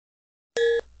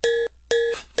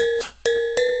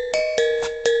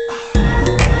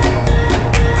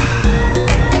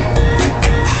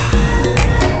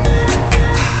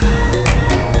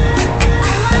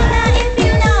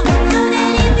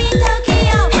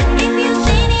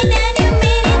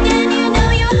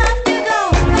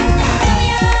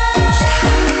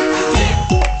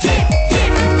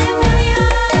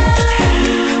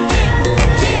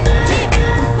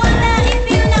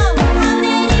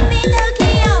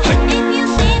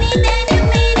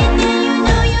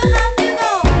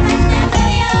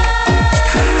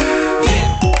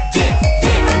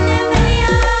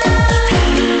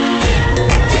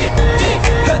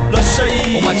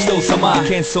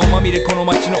想まみれこの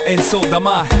街の演奏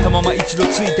玉たまま一度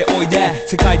ついておいで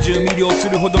世界中魅了す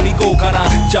るほどに豪華な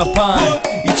ジャパン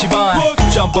一番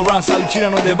ジャンプアランさうちら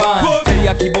の出番照り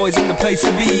焼きボーイズ in the place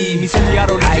to be 見せてや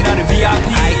ろうオリジナル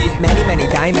VIP Many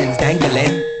diamonds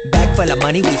dangling Bag full of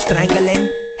money we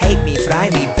strangling Hate me, fry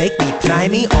me, bake me, try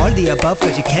me All the above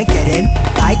cause you can't get in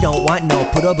I don't want no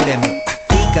problem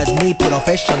Because me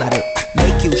professional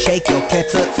Make you shake your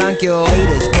cats up, thank you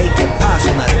Haters take it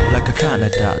personal Like a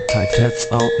Canada type that's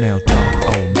all now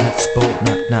talk Oh let's go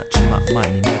not 치마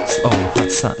많이 let's go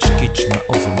핫산 시키지마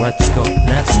어서 let's go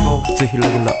let's go ぜひレギ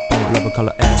ュラー on level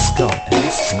color let's go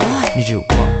 20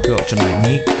万個じゃな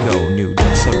い2個 New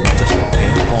dance それ私の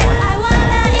pinpoint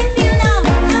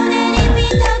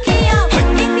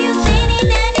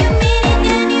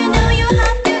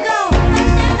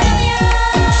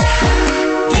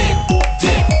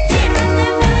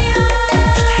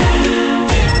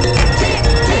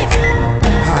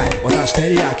照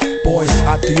り焼きボイス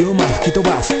あっという間吹き飛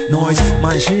ばすノイズ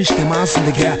慢心してますん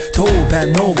でゲットペ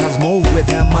ンの数も増え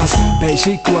てますベー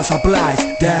シックはサプライズ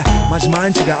でマジ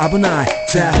毎日が危ない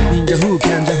ぜ忍者風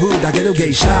賢者風だけど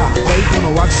芸者ウェイト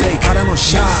の惑星からの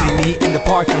シャー See me in the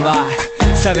parking lot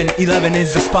 7-Eleven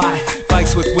is the spot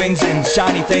Bikes with wings and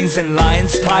shiny things and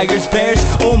lions, tigers, bears,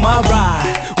 oh my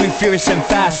ride We fierce and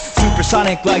fast,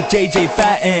 supersonic like JJ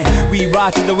Fat And we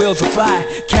ride till the wheels are flat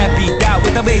Can't beat that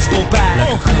with a baseball bat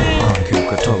Like a cool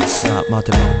안큐가 토사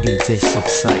마대로 이제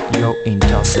속사이 Yo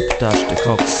인터셉터して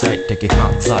国際的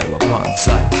犯罪は万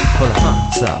歳ほら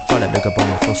犯罪バレるがボ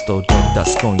ムポストを出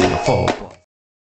す今夜のフォー